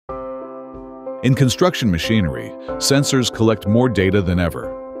In construction machinery, sensors collect more data than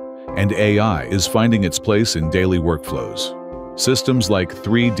ever, and AI is finding its place in daily workflows. Systems like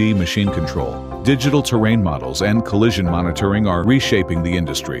 3D machine control, digital terrain models, and collision monitoring are reshaping the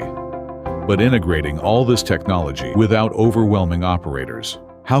industry. But integrating all this technology without overwhelming operators,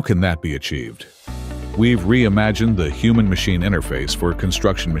 how can that be achieved? We've reimagined the human-machine interface for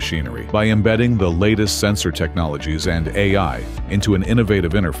construction machinery by embedding the latest sensor technologies and AI into an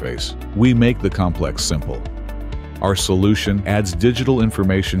innovative interface. We make the complex simple. Our solution adds digital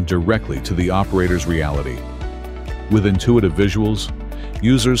information directly to the operator's reality. With intuitive visuals,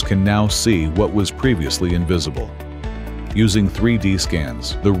 users can now see what was previously invisible. Using 3D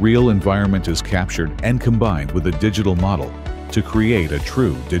scans, the real environment is captured and combined with a digital model to create a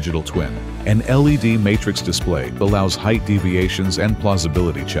true digital twin. An LED matrix display allows height deviations and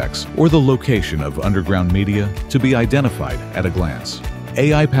plausibility checks, or the location of underground media to be identified at a glance.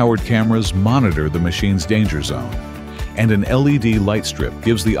 AI-powered cameras monitor the machine's danger zone, and an LED light strip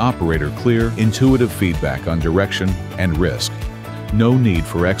gives the operator clear, intuitive feedback on direction and risk. No need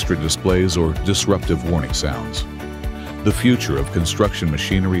for extra displays or disruptive warning sounds. The future of construction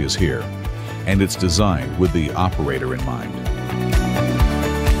machinery is here, and it's designed with the operator in mind.